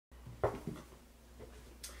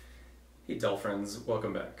Hey doll friends,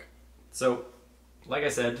 welcome back. So, like I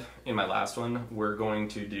said in my last one, we're going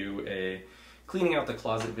to do a cleaning out the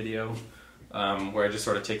closet video where I just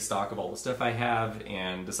sort of take stock of all the stuff I have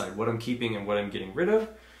and decide what I'm keeping and what I'm getting rid of.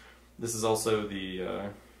 This is also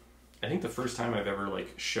I think the first time I've ever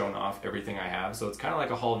shown off everything I have, so it's kind of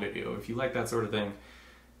like a haul video. If you like that sort of thing,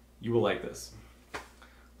 you will like this.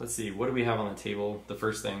 Let's see, what do we have on the table? The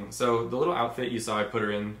first thing, so the little outfit you saw I put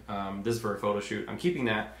her in, this is for a photo shoot. I'm keeping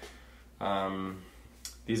that.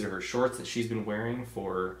 These are her shorts that she's been wearing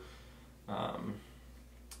for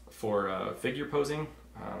figure posing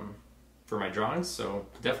for my drawings, so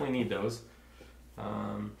definitely need those.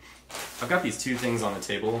 I've got these two things on the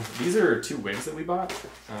table. These are two wigs that we bought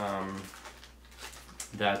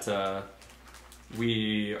that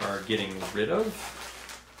we are getting rid of.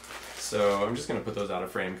 So I'm just going to put those out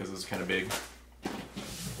of frame because it's kind of big.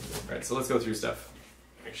 Alright, so let's go through stuff,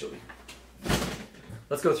 actually.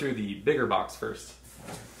 Let's go through the bigger box first.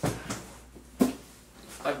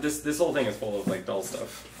 This whole thing is full of doll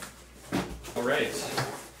stuff. Alright,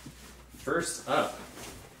 first up.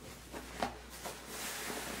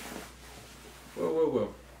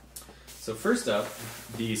 Whoa. So first up,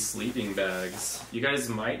 the sleeping bags. You guys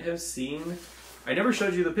might have seen, I never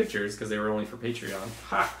showed you the pictures because they were only for Patreon.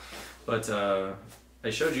 Ha! But I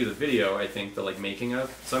showed you the video, I think, the making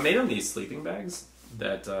of. So I made them these sleeping bags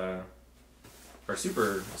that are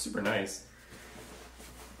super nice.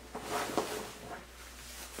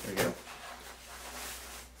 There we go.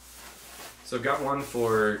 So I've got one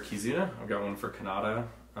for Kizuna, I've got one for Kanata.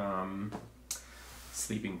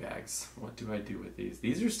 Sleeping bags. What do I do with these?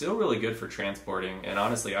 These are still really good for transporting, and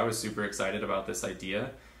honestly, I was super excited about this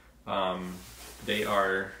idea. They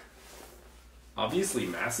are obviously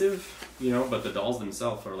massive, but the dolls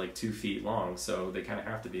themselves are 2 feet long, so they kind of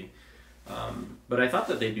have to be. But I thought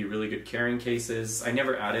that they'd be really good carrying cases. I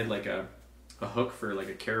never added a hook for a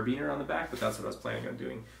carabiner on the back, but that's what I was planning on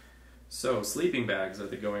doing. So sleeping bags, are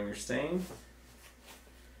they going or staying?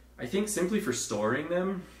 I think simply for storing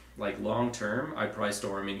them, long term, I'd probably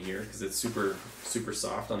store them in here because it's super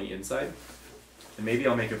soft on the inside. And maybe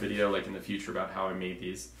I'll make a video in the future about how I made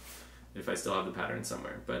these, if I still have the pattern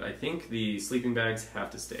somewhere. But I think the sleeping bags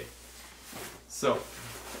have to stay. So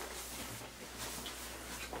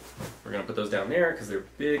we're gonna put those down there because they're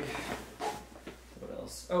big. What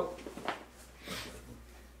else? Oh,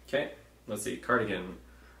 okay, let's see, cardigan.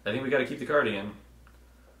 I think we gotta keep the cardigan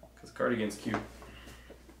because the cardigan's cute.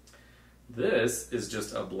 This is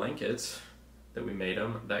just a blanket that we made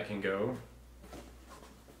them that can go.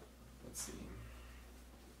 Let's see.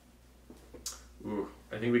 Ooh,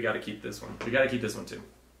 I think we gotta keep this one. We gotta keep this one too.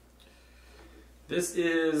 This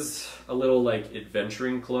is a little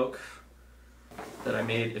adventuring cloak that I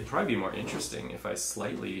made. It'd probably be more interesting if I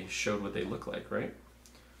slightly showed what they look like, right?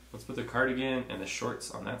 Let's put the cardigan and the shorts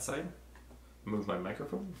on that side. Move my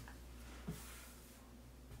microphone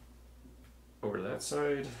over to that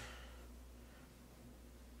side.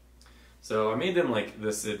 So I made them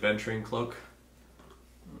this adventuring cloak.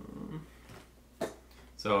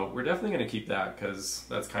 So we're definitely going to keep that because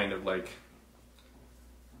that's kind of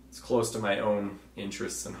it's close to my own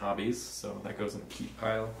interests and hobbies, so that goes in the keep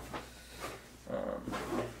pile.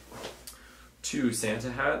 2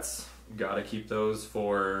 Santa hats, gotta keep those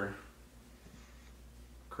for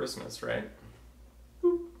Christmas, right?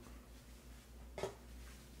 Boop.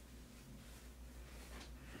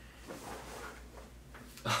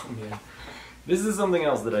 Oh man, this is something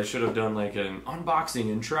else that I should have done an unboxing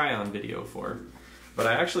and try-on video for. But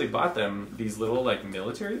I actually bought them these little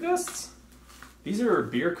military vests. These are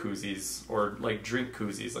beer koozies, or drink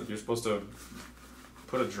koozies. You're supposed to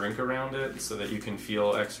put a drink around it so that you can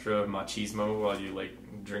feel extra machismo while you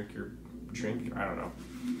drink your drink. I don't know.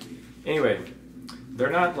 Anyway, they're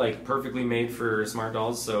not perfectly made for smart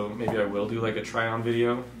dolls, so maybe I will do a try-on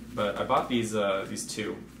video. But I bought these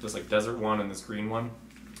two, just desert one and this green one,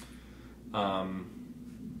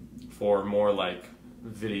 for more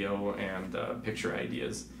video and picture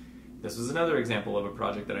ideas. This was another example of a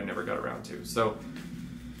project that I never got around to. So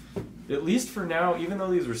at least for now, even though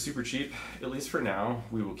these were super cheap, at least for now,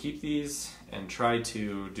 we will keep these and try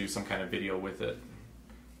to do some kind of video with it.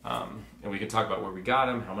 And we can talk about where we got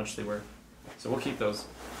them, how much they were. So we'll keep those.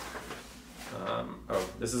 Oh,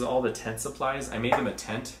 this is all the tent supplies. I made them a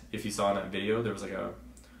tent. If you saw in that video, there was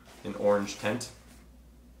an orange tent.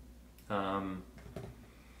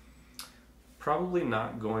 Probably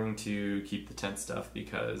not going to keep the tent stuff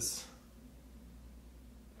because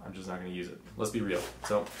I'm just not going to use it. Let's be real.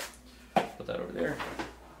 So put that over there.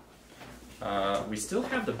 We still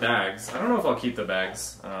have the bags. I don't know if I'll keep the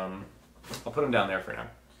bags. I'll put them down there for now.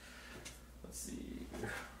 Let's see.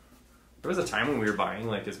 There was a time when we were buying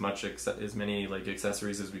like as many like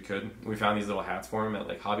accessories as we could. We found these little hats for him at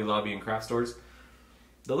like Hobby Lobby and craft stores.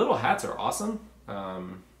 The little hats are awesome,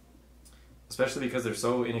 especially because they're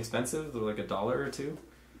so inexpensive. They're like $1 or $2.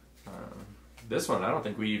 This one I don't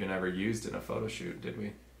think we even ever used in a photo shoot, did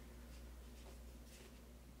we?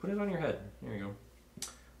 Put it on your head. There you go.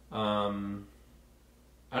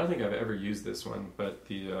 I don't think I've ever used this one, but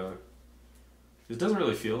it doesn't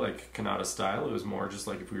really feel like Kanata style. It was more just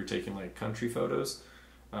like if we were taking like country photos,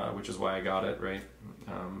 which is why I got it, right?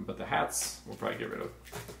 But the hats we'll probably get rid of.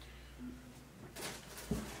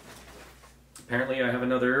 Apparently I have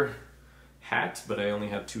another hat, but I only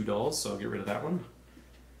have 2 dolls, so I'll get rid of that one.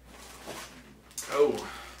 Oh,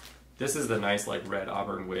 this is the nice like red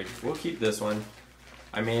auburn wig. We'll keep this one.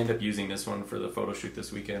 I may end up using this one for the photo shoot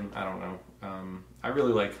this weekend. I don't know. I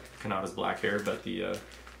really like Kanata's black hair, but the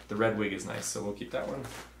red wig is nice, so we'll keep that one.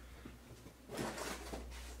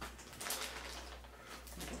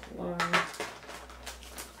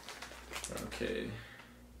 Okay.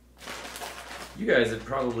 You guys have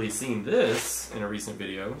probably seen this in a recent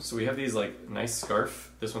video. So we have these like nice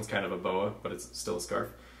scarf. This one's kind of a boa, but it's still a scarf.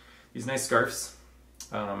 These nice scarves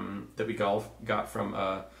that we got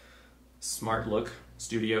from Smart Look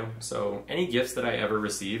Studio. So any gifts that I ever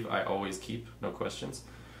receive, I always keep, no questions.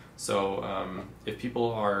 So if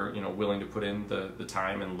people are willing to put in the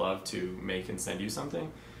time and love to make and send you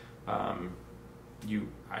something, I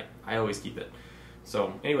always keep it.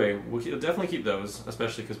 So anyway, we'll definitely keep those,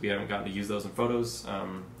 especially because we haven't gotten to use those in photos.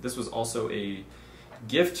 This was also a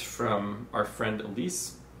gift from our friend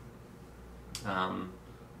Elise. Let's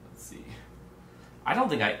see. I don't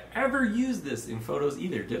think I ever used this in photos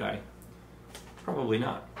either, did I? Probably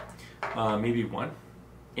not. Maybe one.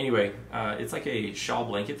 Anyway, it's like a shawl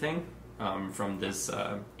blanket thing from this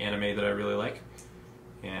anime that I really like.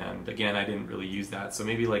 And again, I didn't really use that. So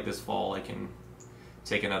maybe like this fall I can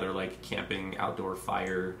take another like camping outdoor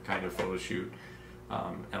fire kind of photo shoot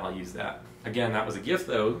and I'll use that. Again, that was a gift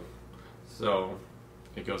though, so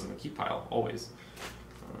it goes in the keep pile always.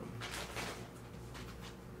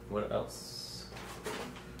 What else?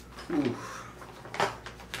 Ooh.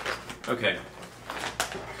 Okay,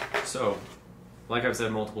 so like I've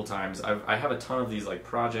said multiple times, I have a ton of these like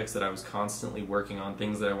projects that I was constantly working on,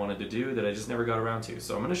 things that I wanted to do that I just never got around to.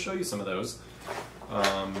 So I'm going to show you some of those.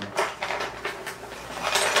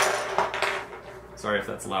 Sorry if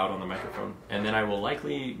that's loud on the microphone. And then I will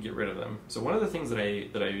likely get rid of them. So one of the things that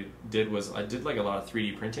I did was I did like a lot of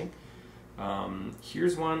 3D printing.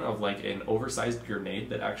 Here's one of like an oversized grenade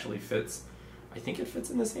that actually fits. I think it fits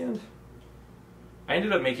in this hand. I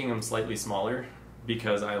ended up making them slightly smaller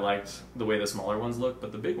because I liked the way the smaller ones look,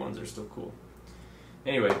 but the big ones are still cool.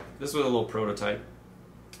 Anyway, this was a little prototype.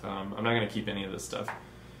 I'm not going to keep any of this stuff.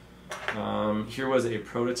 Here was a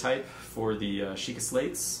prototype for the Sheikah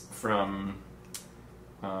slates from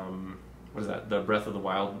what is that? The Breath of the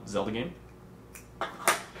Wild Zelda game.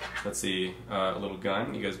 Let's see, a little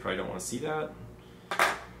gun. You guys probably don't want to see that.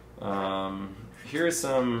 Here are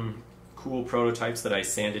some cool prototypes that I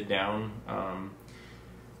sanded down.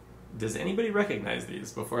 Does anybody recognize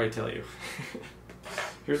these before I tell you?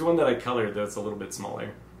 Here's one that I colored that's a little bit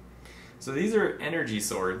smaller. So these are energy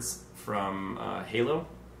swords from Halo.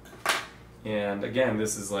 And again,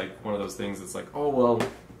 this is like one of those things that's like, oh well,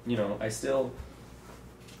 I still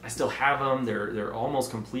have them. They're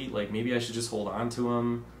almost complete. Like maybe I should just hold on to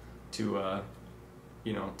them to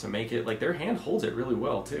to make it. Like their hand holds it really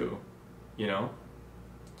well too.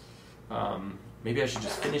 Maybe I should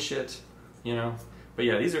just finish it. But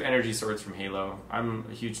yeah, these are energy swords from Halo. I'm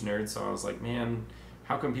a huge nerd, so I was like, man,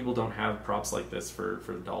 how come people don't have props like this for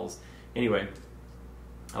the dolls? Anyway,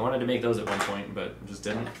 I wanted to make those at one point, but just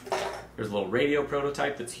didn't. There's a little radio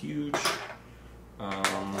prototype that's huge.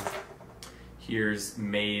 Here's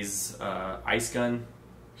May's ice gun.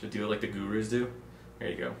 Should do it like the gurus do. There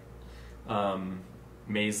you go.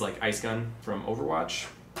 May's like ice gun from Overwatch.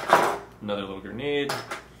 Another little grenade.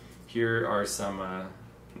 Here are some an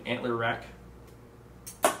antler rack.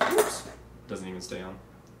 Oops. Doesn't even stay on.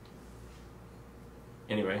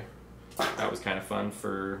 Anyway, that was kind of fun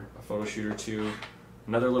for a photo shoot or two.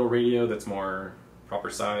 Another little radio that's more proper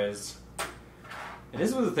sized. And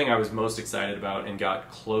this was the thing I was most excited about and got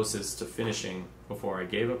closest to finishing before I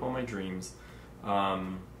gave up on my dreams. I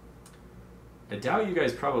doubt you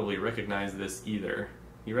guys probably recognize this either.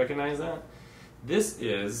 You recognize that? This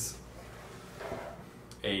is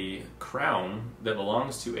a crown that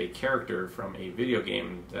belongs to a character from a video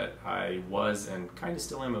game that I was and kind of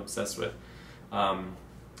still am obsessed with.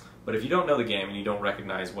 But if you don't know the game and you don't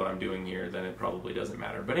recognize what I'm doing here, then it probably doesn't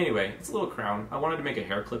matter. But anyway, it's a little crown. I wanted to make a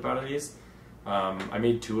hair clip out of these. I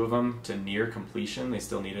made 2 of them to near completion. They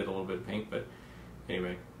still needed a little bit of paint, but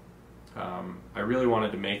anyway, I really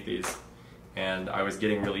wanted to make these, and I was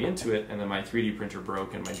getting really into it, and then my 3D printer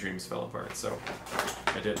broke and my dreams fell apart, so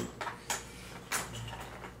I didn't.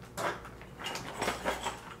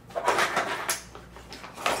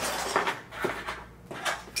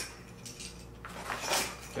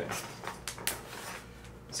 Okay.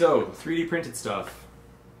 So, 3D printed stuff.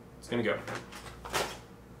 It's gonna go.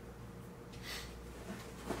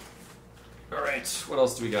 Alright, what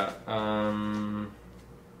else do we got?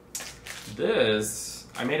 This,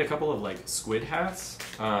 I made a couple of like squid hats.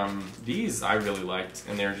 These I really liked,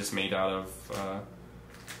 and they're just made out of,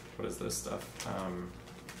 what is this stuff?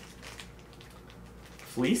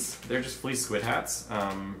 Fleece. They're just fleece squid hats.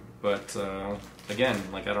 But again,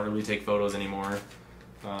 like I don't really take photos anymore.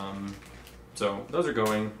 So those are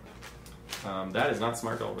going. That is not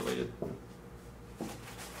Smart Doll related.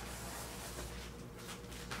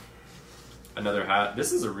 Another hat.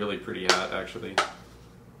 This is a really pretty hat, actually.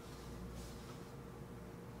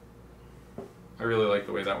 I really like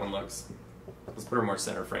the way that one looks. Let's put her more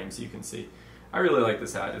center frame so you can see. I really like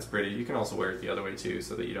this hat. It's pretty. You can also wear it the other way too,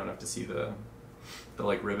 so that you don't have to see the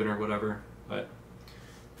like ribbon or whatever. But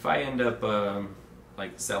if I end up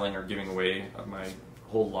like selling or giving away my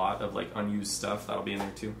whole lot of like unused stuff, that'll be in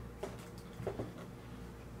there too.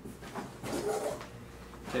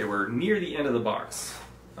 Okay, we're near the end of the box.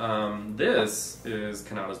 This is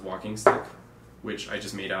Kanata's walking stick, which I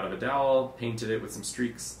just made out of a dowel, painted it with some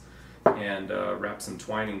streaks, and wrapped some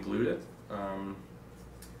twine and glued it. I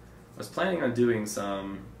was planning on doing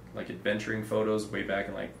some like adventuring photos way back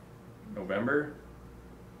in like November,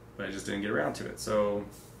 but I just didn't get around to it. So,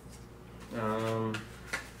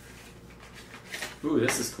 ooh,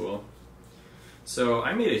 this is cool. So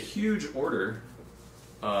I made a huge order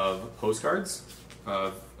of postcards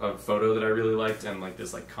of a photo that I really liked, and like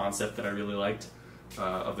this like concept that I really liked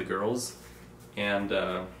of the girls, and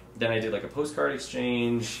then I did like a postcard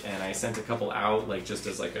exchange, and I sent a couple out like just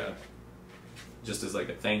as like a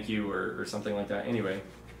thank you or something like that. Anyway,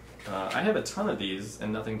 I have a ton of these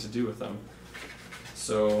and nothing to do with them,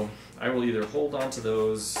 so I will either hold on to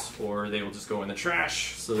those or they will just go in the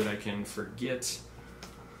trash so that I can forget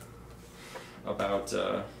about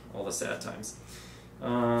all the sad times.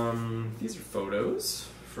 These are photos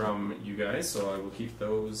from you guys, so I will keep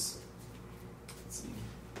those. Let's see.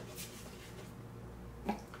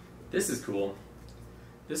 This is cool.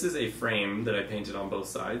 This is a frame that I painted on both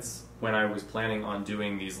sides when I was planning on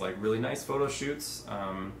doing these like really nice photo shoots.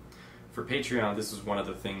 For Patreon, this was one of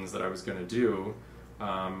the things that I was going to do.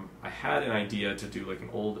 I had an idea to do like an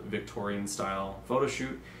old Victorian style photo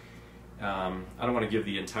shoot. I don't want to give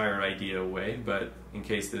the entire idea away, but in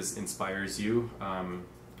case this inspires you,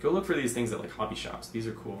 go look for these things at like hobby shops. These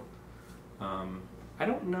are cool. I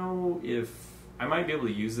don't know if I might be able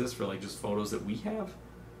to use this for like just photos that we have.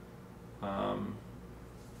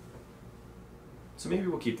 So maybe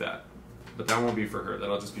we'll keep that, but that won't be for her.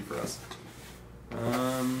 That'll just be for us.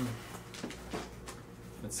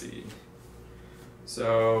 Let's see.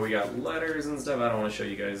 So we got letters and stuff. I don't want to show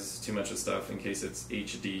you guys too much of stuff in case it's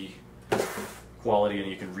HD quality and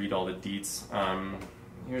you can read all the deets.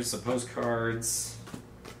 Here's some postcards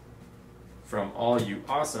from all you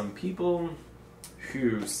awesome people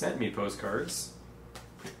who sent me postcards.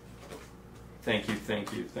 Thank you,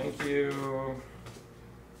 thank you, thank you.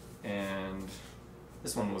 And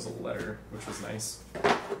this one was a letter, which was nice.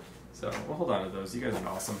 So we'll hold on to those. You guys are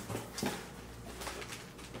awesome.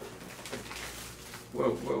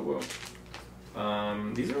 Whoa, whoa,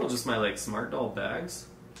 whoa. These are all just my like Smart Doll bags.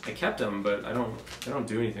 I kept them, but I don't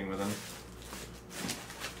do anything with them.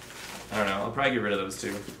 I don't know. I'll probably get rid of those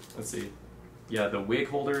too. Let's see. Yeah, the wig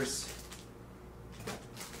holders.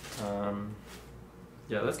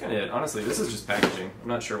 Yeah, that's kind of it. Honestly, this is just packaging. I'm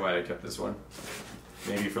not sure why I kept this one.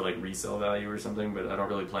 Maybe for like resale value or something, but I don't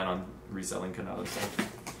really plan on reselling Kanata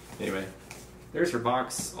stuff. Anyway, there's her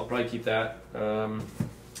box. I'll probably keep that. Let's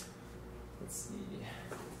see.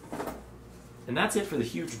 And that's it for the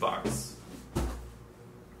huge box.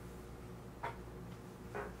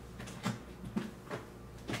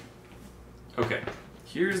 Okay,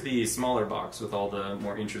 here's the smaller box with all the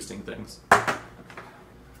more interesting things.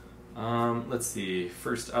 Let's see,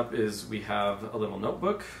 first up is we have a little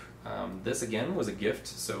notebook. This again was a gift,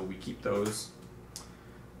 so we keep those.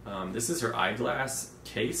 This is her eyeglass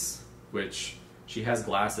case, which she has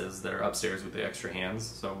glasses that are upstairs with the extra hands,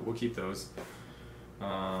 so we'll keep those.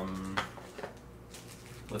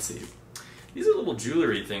 Let's see, these are little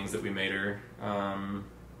jewelry things that we made her.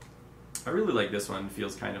 I really like this one.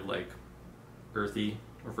 Feels kind of like earthy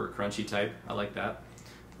or for a crunchy type. I like that.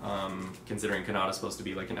 considering Kanata's supposed to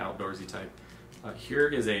be like an outdoorsy type. Here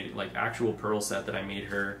is a like actual pearl set that I made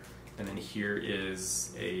her, and then here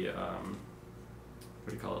is a what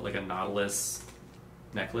do you call it, like a nautilus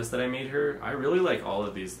necklace that I made her. I really like all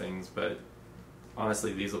of these things, but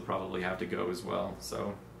honestly these will probably have to go as well,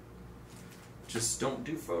 so just don't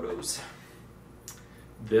do photos.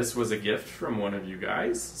 This was a gift from one of you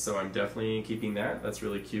guys, so I'm definitely keeping that. That's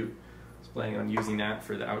really cute. I was planning on using that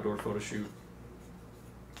for the outdoor photo shoot.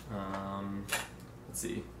 Let's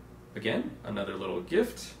see. Again, another little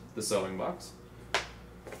gift, the sewing box.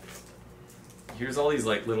 Here's all these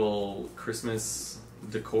like little Christmas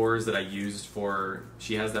decors that I used for,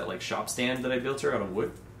 she has that like shop stand that I built her out of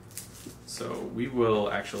wood. So we will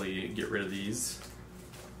actually get rid of these.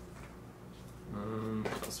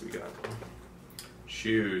 What else we got?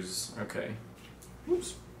 Shoes, okay.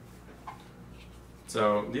 Oops.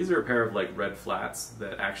 So these are a pair of like red flats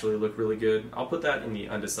that actually look really good. I'll put that in the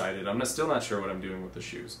undecided. I'm still not sure what I'm doing with the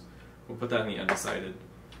shoes. We'll put that in the undecided.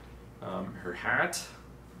 Her hat,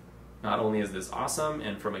 not only is this awesome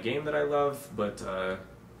and from a game that I love, but I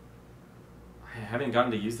haven't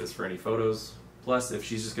gotten to use this for any photos. Plus, if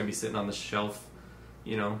she's just gonna be sitting on the shelf,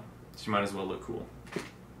 you know, she might as well look cool.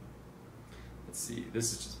 Let's see,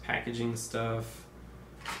 this is just packaging stuff.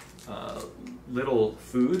 Little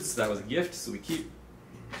foods, that was a gift, so we keep.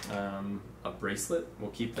 A bracelet, we'll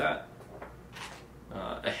keep that.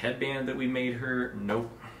 A headband that we made her, nope.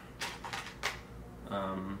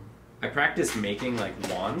 I practiced making like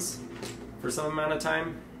wands for some amount of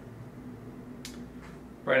time.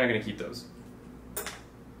 Probably not gonna keep those.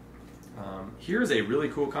 Here's a really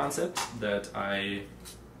cool concept that I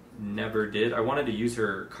never did. I wanted to use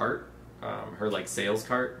her cart, her like sales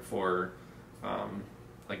cart for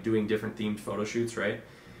like doing different themed photo shoots, right?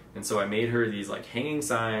 And so I made her these like hanging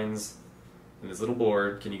signs and this little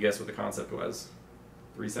board. Can you guess what the concept was?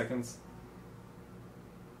 3 seconds?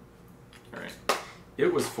 Alright.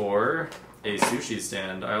 It was for a sushi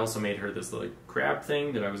stand. I also made her this like crab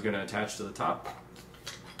thing that I was going to attach to the top.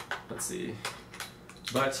 Let's see.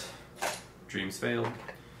 But dreams failed.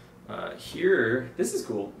 Here, this is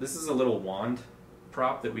cool. This is a little wand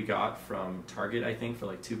prop that we got from Target, I think, for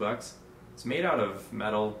like $2. It's made out of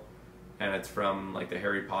metal, and it's from like the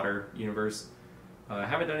Harry Potter universe. I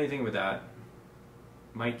haven't done anything with that.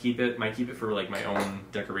 Might keep it for like my own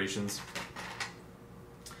decorations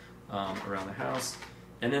around the house.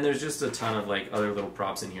 And then there's just a ton of like other little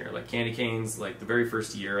props in here, like candy canes. Like the very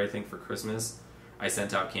first year, I think for Christmas, I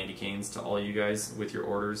sent out candy canes to all you guys with your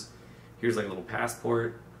orders. Here's like a little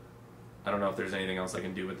passport. I don't know if there's anything else I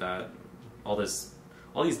can do with that. All these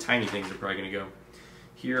tiny things are probably gonna go.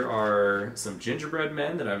 Here are some gingerbread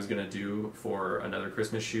men that I was gonna do for another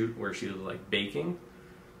Christmas shoot where she was like baking.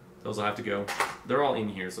 Those will have to go. They're all in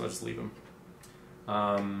here, so I'll just leave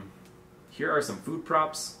them. Here are some food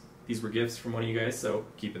props. These were gifts from one of you guys, so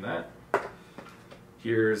keeping that.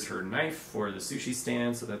 Here's her knife for the sushi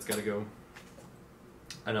stand, so that's gotta go.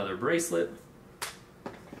 Another bracelet.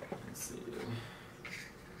 Let's see.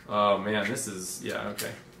 Oh man, this is, yeah,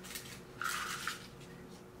 okay.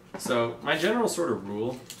 So my general sort of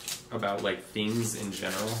rule about like things in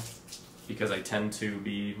general, because I tend to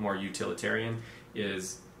be more utilitarian,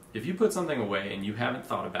 is if you put something away and you haven't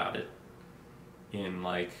thought about it in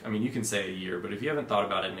like, I mean you can say a year, but if you haven't thought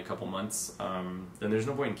about it in a couple months, then there's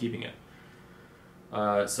no point in keeping it.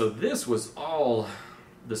 So this was all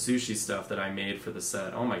the sushi stuff that I made for the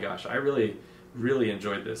set. Oh my gosh, I really, really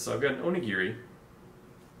enjoyed this. So I've got an onigiri.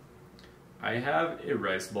 I have a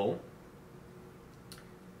rice bowl.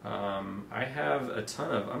 I have a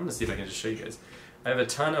ton of, I'm going to see if I can just show you guys. I have a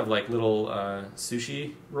ton of like little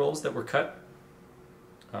sushi rolls that were cut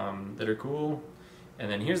that are cool.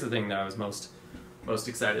 And then here's the thing that I was most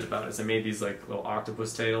excited about is I made these like little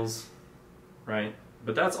octopus tails, right?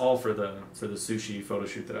 But that's all for the sushi photo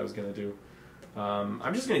shoot that I was going to do.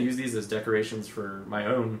 I'm just going to use these as decorations for my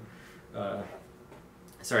own,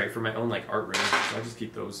 for my own like art room. So I'll just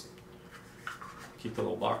keep those, keep the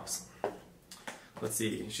little box. Let's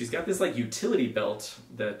see, she's got this like utility belt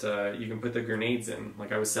that you can put the grenades in.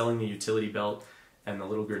 Like I was selling the utility belt and the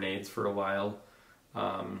little grenades for a while.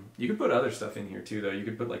 You could put other stuff in here too though. You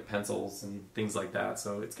could put like pencils and things like that,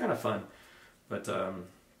 so it's kind of fun. But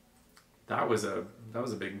that was a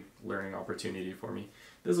big learning opportunity for me.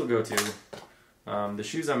 This will go too. The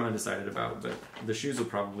shoes I'm undecided about, but the shoes will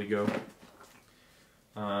probably go.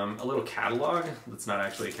 A little catalog that's not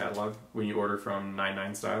actually a catalog. When you order from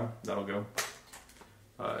 99 Style, that'll go.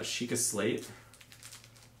 Sheikah slate.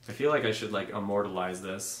 I feel like I should like immortalize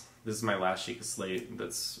this. This is my last Sheikah slate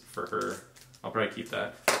that's for her. I'll probably keep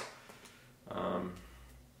that.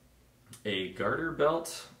 A garter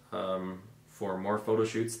belt. for more photo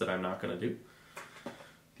shoots that I'm not going to do.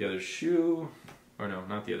 The other shoe, or no,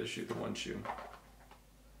 not the other shoe, the one shoe.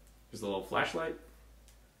 There's a little flashlight.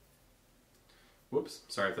 Whoops,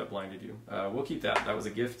 sorry if that blinded you. We'll keep that. That was a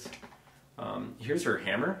gift. Here's her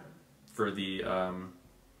hammer for the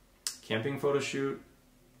camping photo shoot.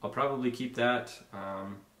 I'll probably keep that.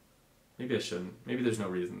 Maybe I shouldn't. Maybe there's no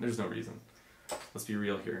reason. There's no reason. Let's be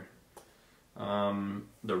real here.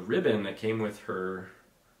 The ribbon that came with her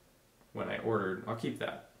when I ordered, I'll keep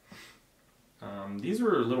that. These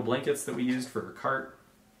were little blankets that we used for her cart.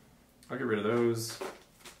 I'll get rid of those.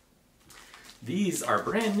 These are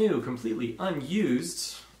brand new, completely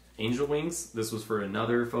unused angel wings. This was for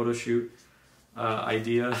another photo shoot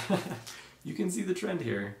idea. You can see the trend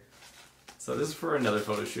here. So this is for another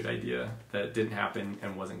photo shoot idea that didn't happen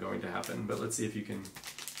and wasn't going to happen. But let's see if you can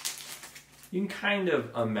kind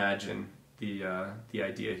of imagine the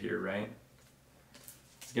idea here, right?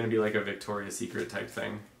 It's going to be like a Victoria's Secret type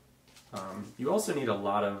thing. You also need a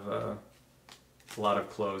lot of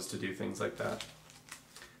clothes to do things like that.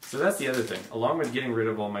 So that's the other thing. Along with getting rid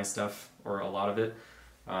of all my stuff, or a lot of it,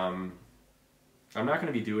 I'm not going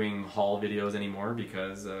to be doing haul videos anymore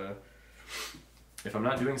because if I'm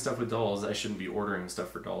not doing stuff with dolls, I shouldn't be ordering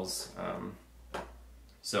stuff for dolls.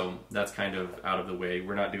 So that's kind of out of the way.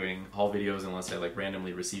 We're not doing haul videos unless I like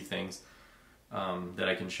randomly receive things that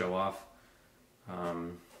I can show off.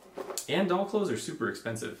 And doll clothes are super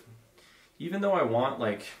expensive. Even though I want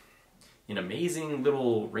like an amazing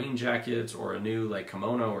little rain jacket or a new like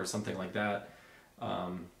kimono or something like that,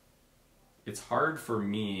 it's hard for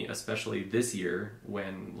me, especially this year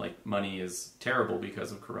when like money is terrible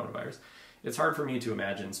because of coronavirus. It's hard for me to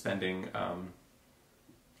imagine spending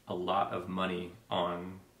a lot of money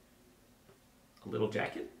on a little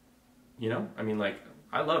jacket. You know, I mean, like,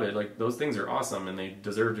 I love it. Like, those things are awesome and they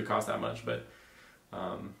deserve to cost that much, but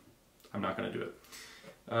I'm not going to do it.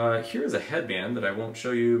 Here's a headband that I won't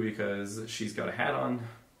show you because she's got a hat on.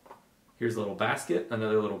 Here's a little basket,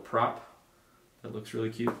 another little prop that looks really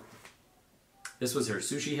cute. This was her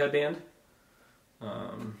sushi headband.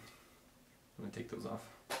 I'm going to take those off.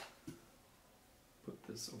 Put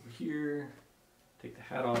this over here. Take the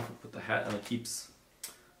hat off, put the hat on the keeps.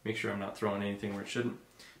 Make sure I'm not throwing anything where it shouldn't.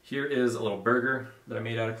 Here is a little burger that I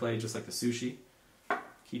made out of clay, just like the sushi.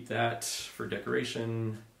 Keep that for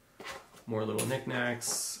decoration. More little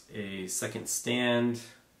knickknacks. A second stand.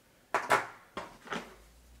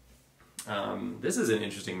 This is an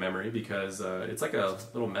interesting memory because it's like a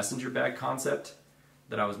little messenger bag concept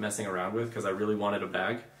that I was messing around with because I really wanted a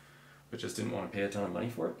bag, but just didn't want to pay a ton of money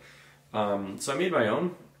for it. So I made my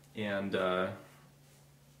own, and I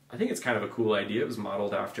think it's kind of a cool idea. It was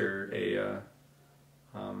modeled after a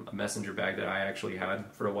messenger bag that I actually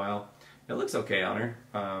had for a while. It looks okay on her.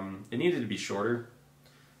 It needed to be shorter.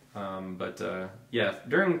 Yeah,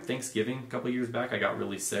 during Thanksgiving a couple years back, I got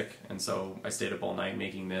really sick, and so I stayed up all night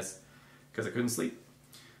making this because I couldn't sleep.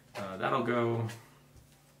 That'll go.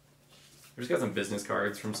 I just got some business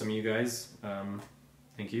cards from some of you guys.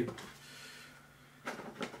 Thank you.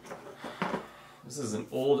 This is an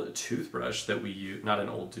old toothbrush that we use, not an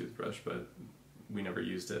old toothbrush, but we never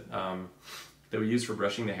used it, that we used for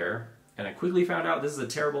brushing the hair. And I quickly found out this is a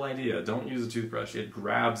terrible idea. Don't use a toothbrush. It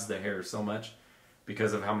grabs the hair so much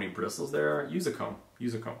because of how many bristles there are. Use a comb.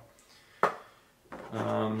 Use a comb.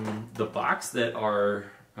 The box that our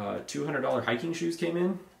 $200 hiking shoes came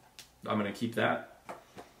in, I'm going to keep that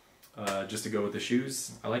just to go with the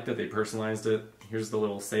shoes. I like that they personalized it. Here's the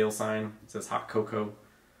little sale sign. It says Hot Cocoa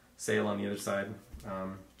Sale on the other side.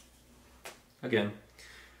 Again,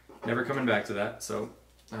 never coming back to that. So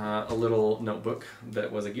a little notebook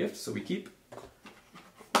that was a gift, so we keep.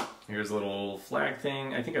 Here's a little flag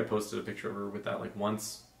thing. I think I posted a picture of her with that like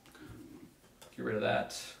once. Get rid of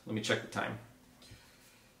that. Let me check the time.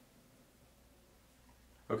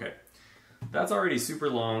 Okay, that's already super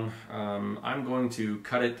long. I'm going to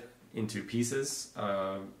cut it into pieces.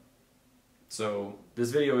 So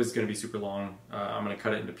this video is going to be super long. I'm going to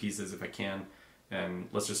cut it into pieces if I can, and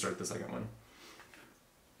let's just start the second one.